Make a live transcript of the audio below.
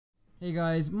Hey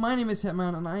guys, my name is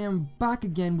Hitman and I am back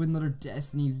again with another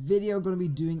Destiny video. Going to be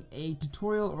doing a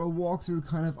tutorial or a walkthrough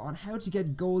kind of on how to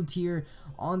get gold tier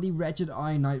on the Wretched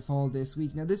Eye Nightfall this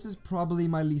week. Now this is probably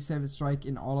my least favorite strike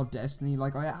in all of Destiny.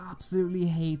 Like, I absolutely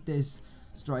hate this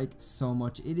strike so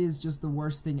much. It is just the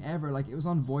worst thing ever. Like, it was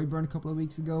on Voidburn a couple of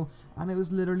weeks ago and it was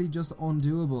literally just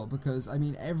undoable because, I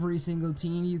mean, every single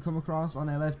team you come across on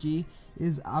LFG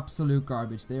is absolute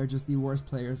garbage. They are just the worst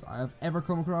players I have ever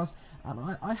come across,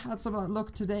 and I had some of that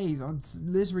luck today. You know, it's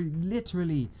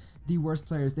literally the worst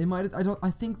players. They might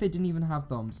I think they didn't even have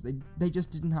thumbs. They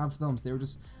just didn't have thumbs. They were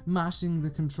just mashing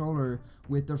the controller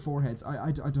with their foreheads.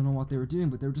 I don't know what they were doing,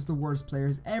 but they were just the worst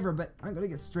players ever. But I'm gonna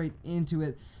get straight into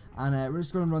it, and we're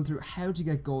just going to run through how to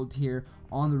get gold tier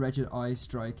on the Wretched Eye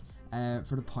strike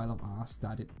for the pile of ass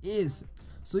that it is.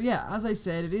 So yeah, as I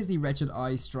said, it is the Wretched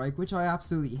Eye strike, which I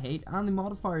absolutely hate, and the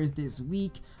modifiers this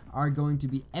week are going to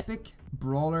be Epic,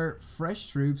 Brawler,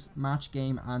 Fresh Troops, Match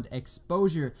Game, and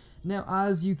Exposure. Now,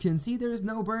 as you can see, there is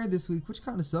no burn this week, which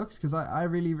kind of sucks, because I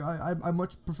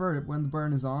much prefer it when the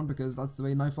burn is on, because that's the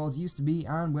way Nightfalls used to be,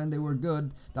 and when they were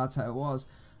good, that's how it was.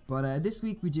 But this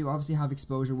week we do obviously have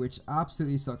Exposure, which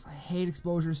absolutely sucks. I hate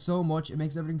Exposure so much. It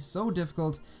makes everything so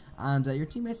difficult, and your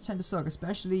teammates tend to suck,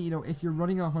 especially, you know, if you're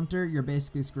running a Hunter, you're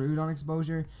basically screwed on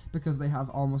Exposure because they have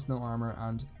almost no armor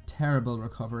and terrible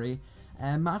recovery.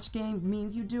 Match Game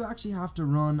means you do actually have to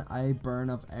run a burn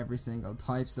of every single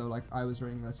type. So like, I was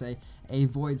running, let's say, a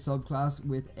Void subclass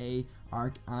with a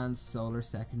Arc and Solar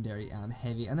secondary and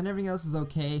heavy, and then everything else is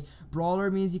okay. Brawler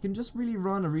means you can just really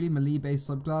run a really melee based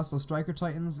subclass, so Striker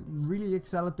Titans really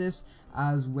excel at this,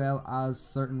 as well as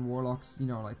certain Warlocks, you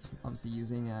know, like obviously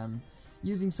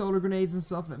using solar grenades and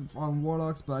stuff on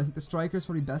Warlocks, but I think the Striker is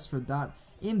probably best for that.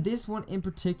 In this one in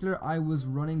particular, I was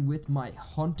running with my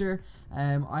Hunter.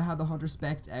 I had the Hunter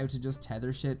spec'd out to just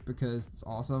tether shit because it's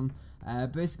awesome.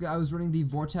 Basically, I was running the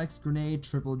Vortex Grenade,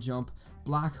 Triple Jump,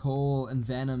 Black Hole,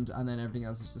 Envenomed, and then everything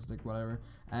else is just like whatever.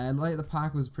 Light of the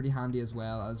Pack was pretty handy as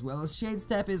well as Shade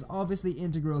Step is obviously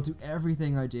integral to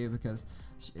everything I do, because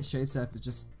Shade Step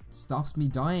just stops me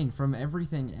dying from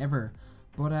everything ever.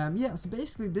 But yeah, so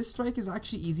basically this strike is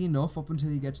actually easy enough up until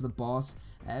you get to the boss.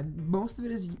 Most of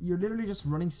it is you're literally just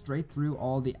running straight through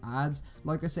all the ads.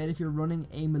 Like I said, if you're running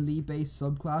a melee based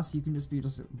subclass, you can just be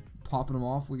popping them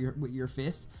off with your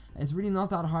fist. It's really not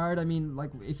that hard. I mean,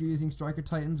 like, if you're using Striker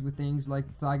Titans with things like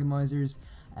Thagamizers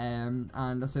and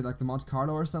let's say like the Monte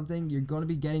Carlo or something, you're going to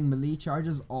be getting melee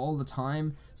charges all the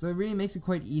time, so it really makes it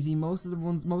quite easy. Most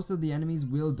of the enemies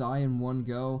will die in one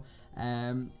go,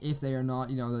 if they are not,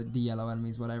 you know, the yellow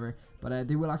enemies, whatever, but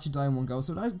they will actually die in one go,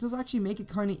 so it does actually make it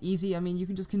kind of easy. I mean, you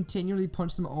can just continually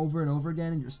punch them over and over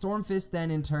again, and your Storm Fist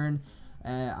then in turn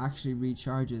actually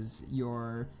recharges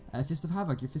your Fist of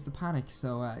Havoc, your Fist of Panic.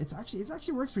 So it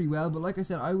actually works pretty well. But like I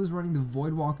said, I was running the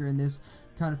Voidwalker in this,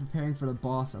 kind of preparing for the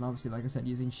boss, and obviously, like I said,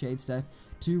 using Shade Step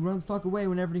to run the fuck away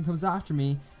when everything comes after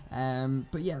me.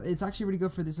 But yeah, it's actually really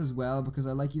good for this as well, because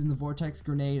I like using the Vortex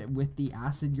Grenade with the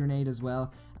Acid Grenade as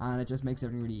well, and it just makes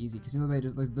everything really easy, because you know the way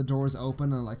just like the doors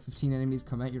open and like 15 enemies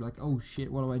come out, you're like, oh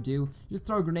shit, what do I do? You just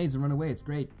throw grenades and run away. It's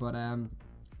great. But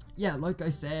yeah, like I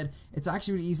said, it's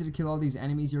actually really easy to kill all these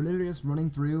enemies. You're literally just running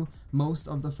through most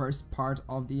of the first part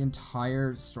of the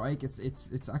entire strike.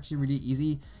 It's actually really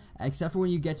easy, except for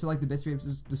when you get to like the bits where you have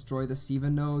to destroy the Siva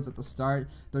nodes at the start.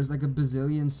 There's like a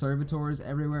bazillion servitors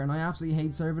everywhere, and I absolutely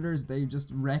hate servitors. They just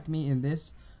wreck me in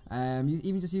this.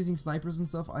 Even just using snipers and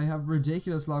stuff, I have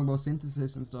ridiculous longbow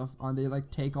synthesis and stuff, and they like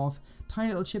take off tiny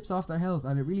little chips off their health,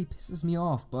 and it really pisses me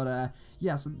off. But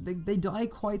yeah, so they die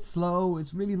quite slow.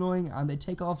 It's really annoying, and they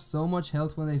take off so much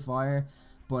health when they fire.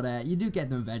 But you do get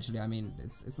them eventually. I mean,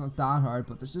 it's not that hard,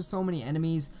 but there's just so many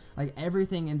enemies. Like,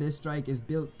 everything in this strike is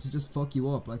built to just fuck you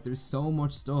up. Like, there's so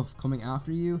much stuff coming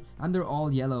after you, and they're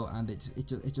all yellow, and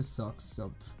it just sucks.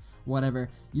 So whatever,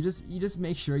 you just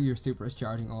make sure your super is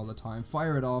charging all the time.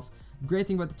 Fire it off. Great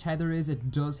thing about the tether is it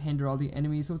does hinder all the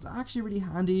enemies, so it's actually really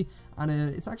handy, and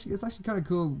it's actually kind of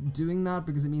cool doing that,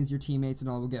 because it means your teammates and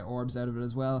all will get orbs out of it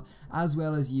as well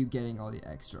as you getting all the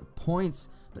extra points.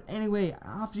 But anyway,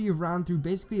 after you've ran through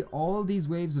basically all these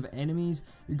waves of enemies,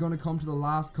 you're going to come to the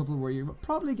last couple where you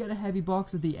probably get a heavy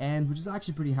box at the end, which is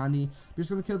actually pretty handy. You're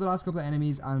just going to kill the last couple of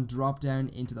enemies and drop down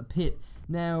into the pit.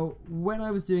 Now, when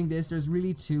I was doing this, there's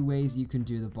really two ways you can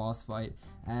do the boss fight.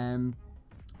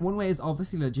 One way is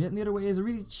obviously legit, and the other way is a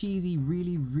really cheesy,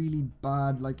 really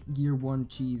bad, like year one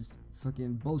cheese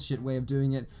fucking bullshit way of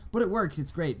doing it, but it works.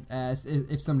 It's great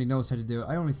if somebody knows how to do it.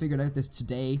 I only figured out this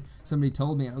today. Somebody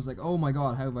told me, and I was like, oh my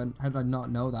god, how did I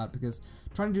not know that? Because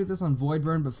trying to do this on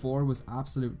Voidburn before was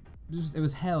it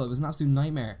was hell. It was an absolute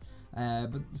nightmare.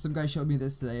 but some guy showed me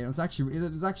this today, and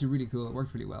it was actually really cool. It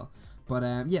worked really well.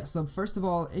 But yeah, so first of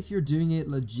all, if you're doing it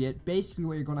legit, basically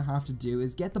what you're going to have to do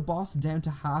is get the boss down to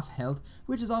half health,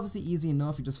 which is obviously easy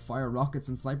enough. You just fire rockets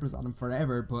and snipers at him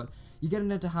forever, but you get him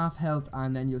down to half health,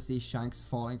 and then you'll see shanks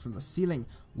falling from the ceiling.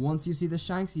 Once you see the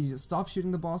shanks, you need to stop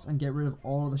shooting the boss and get rid of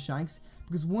all of the shanks,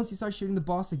 because once you start shooting the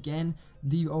boss again,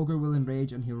 the ogre will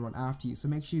enrage and he'll run after you. So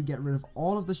make sure you get rid of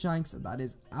all of the shanks. That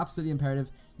is absolutely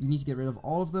imperative. You need to get rid of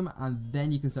all of them, and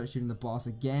then you can start shooting the boss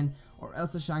again, or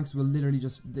else the shanks will literally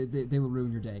just, they will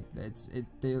ruin your day.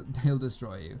 They'll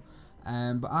destroy you.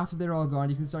 But after they're all gone,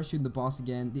 you can start shooting the boss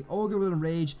again. The ogre will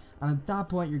enrage, and at that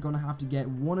point you're going to have to get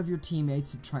one of your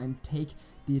teammates to try and take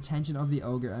the attention of the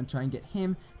ogre and try and get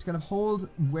him to kind of hold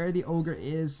where the ogre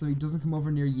is so he doesn't come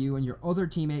over near you and your other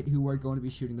teammate who are going to be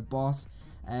shooting the boss.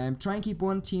 Try and keep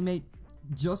one teammate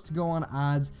just to go on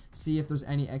ads, see if there's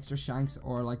any extra shanks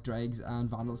or like dregs and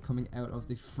vandals coming out of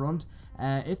the front.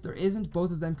 If there isn't,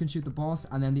 both of them can shoot the boss,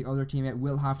 and then the other teammate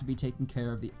will have to be taking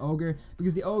care of the ogre,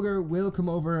 because the ogre will come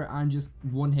over and just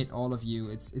one hit all of you.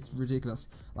 It's ridiculous.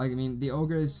 Like, I mean, the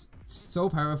ogre is so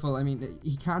powerful. I mean,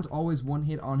 he can't always one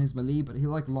hit on his melee, but he'll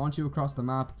like launch you across the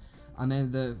map, and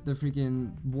then the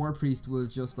freaking war priest will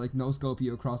just like no scope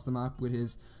you across the map with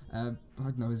his I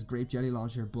don't know, his grape jelly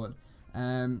launcher. But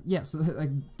yeah, so like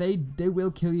they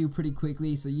will kill you pretty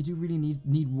quickly, so you do really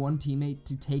need one teammate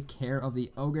to take care of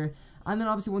the ogre. And then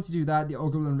obviously once you do that, the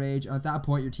ogre will enrage, and at that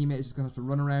point your teammate is just gonna have to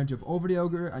run around, jump over the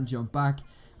ogre and jump back,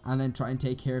 and then try and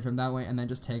take care of him that way, and then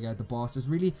just take out the boss. There's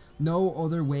really no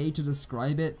other way to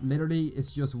describe it. Literally,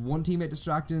 it's just one teammate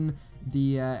distracting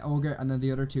the ogre, and then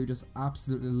the other two just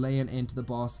absolutely laying into the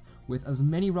boss with as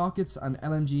many rockets and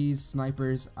LMGs,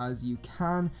 snipers as you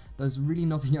can. There's really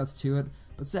nothing else to it.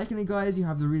 But secondly, guys, you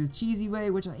have the really cheesy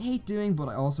way, which I hate doing, but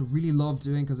I also really love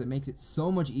doing because it makes it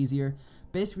so much easier.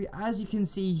 Basically, as you can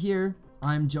see here,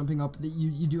 I'm jumping up.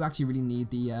 You do actually really need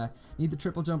the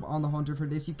triple jump on the hunter for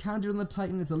this. You can do it on the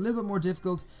titan. It's a little bit more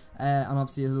difficult, and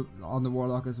obviously on the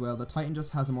warlock as well. The titan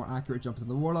just has a more accurate jump than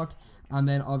the warlock, and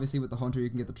then obviously with the hunter you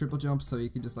can get the triple jump, so you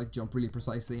can just like jump really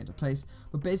precisely into place.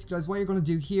 But basically, guys, what you're going to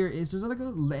do here is there's like a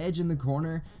ledge in the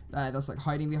corner that's like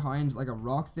hiding behind like a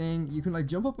rock thing. You can like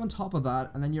jump up on top of that,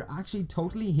 and then you're actually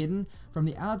totally hidden from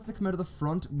the ads that come out of the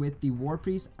front with the war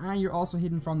priest, and you're also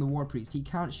hidden from the war priest. He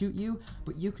can't shoot you,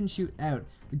 but you can shoot out.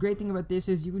 The great thing about this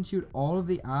is you can shoot all of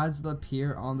the ads that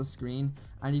appear on the screen,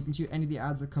 and you can shoot any of the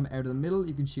ads that come out of the middle.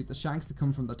 You can shoot the shanks that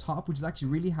come from the top, which is actually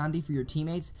really handy for your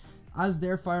teammates as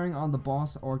they're firing on the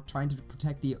boss or trying to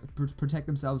protect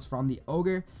themselves from the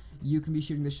ogre. You can be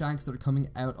shooting the shanks that are coming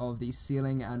out of the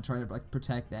ceiling and trying to like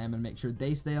protect them and make sure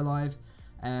they stay alive.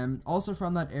 Also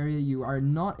from that area, you are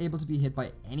not able to be hit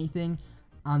by anything.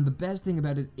 And the best thing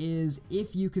about it is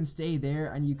if you can stay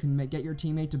there and you can get your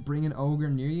teammate to bring an ogre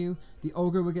near you, the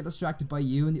ogre will get distracted by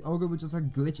you, and the ogre will just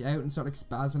like glitch out and start like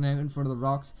spazzing out in front of the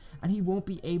rocks, and he won't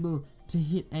be able to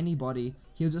hit anybody.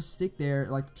 He'll just stick there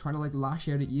like trying to like lash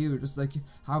out at you, just like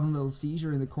having a little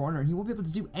seizure in the corner, and he won't be able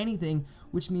to do anything,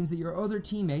 which means that your other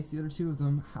teammates, the other two of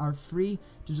them, are free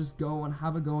to just go and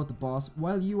have a go at the boss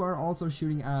while you are also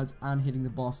shooting ads and hitting the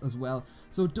boss as well.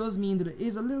 So it does mean that it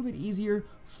is a little bit easier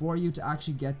for you to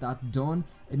actually get that done.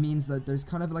 It means that there's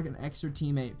kind of like an extra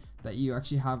teammate that you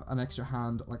actually have an extra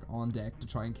hand like on deck to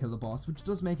try and kill the boss, which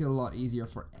does make it a lot easier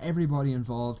for everybody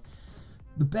involved.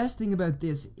 The best thing about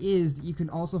this is that you can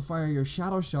also fire your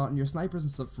shadow shot and your snipers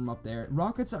and stuff from up there.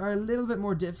 Rockets are a little bit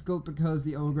more difficult because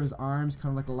the ogre's arms kind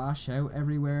of like lash out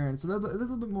everywhere, and it's a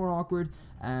little bit more awkward,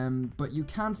 but you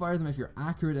can fire them if you're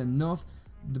accurate enough.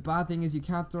 The bad thing is you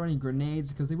can't throw any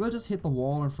grenades because they will just hit the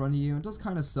wall in front of you, and it does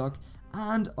kind of suck.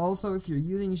 And also, if you're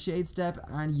using Shade Step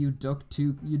and you duck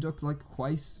like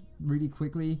twice really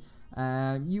quickly,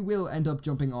 you will end up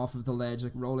jumping off of the ledge,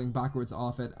 like rolling backwards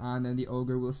off it, and then the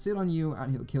ogre will sit on you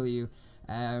and he'll kill you.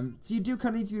 So you do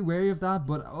kind of need to be wary of that,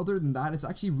 but other than that, it's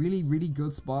actually really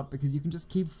good spot because you can just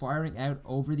keep firing out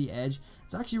over the edge.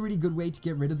 It's actually a really good way to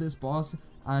get rid of this boss,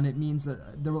 and it means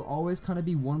that there will always kind of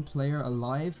be one player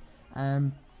alive.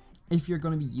 If you're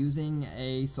going to be using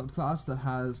a subclass that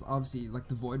has obviously like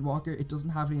the Void Walker, it doesn't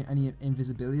have any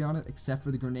invisibility on it except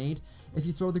for the grenade. If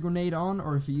you throw the grenade on,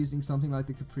 or if you're using something like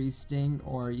the Caprice Sting,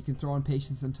 or you can throw on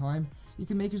Patience and Time, you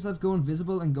can make yourself go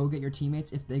invisible and go get your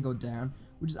teammates if they go down,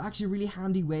 which is actually a really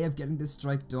handy way of getting this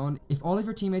strike done. If all of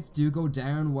your teammates do go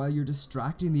down while you're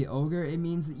distracting the ogre, it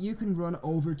means that you can run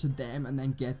over to them and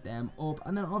then get them up,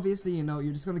 and then obviously, you know,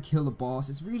 you're just going to kill the boss.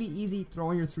 It's really easy. Throw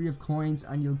on your 3 of coins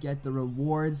and you'll get the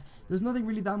rewards. There's nothing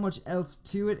really that much else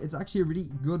to it. It's actually a really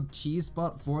good cheese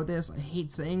spot for this. I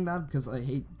hate saying that because I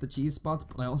hate the cheese spots,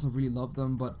 but I also really love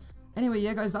them. But anyway,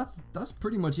 yeah guys, that's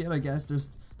pretty much it, I guess.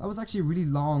 That's that was actually a really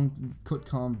long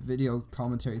video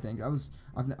commentary thing.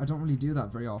 I don't really do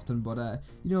that very often, but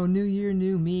you know, new year,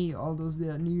 new me, all those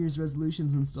New Year's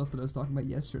resolutions and stuff that I was talking about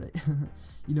yesterday.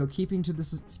 You know, keeping to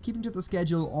the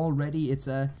schedule already. It's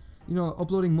you know,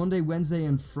 uploading Monday, Wednesday,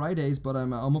 and Fridays, but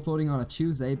I'm uploading on a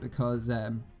Tuesday because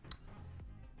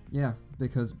yeah,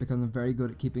 because I'm very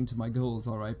good at keeping to my goals,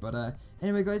 alright. But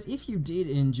anyway guys, if you did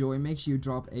enjoy, make sure you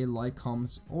drop a like,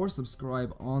 comment, or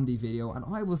subscribe on the video, and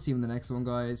I will see you in the next one,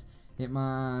 guys.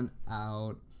 Hitman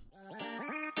out.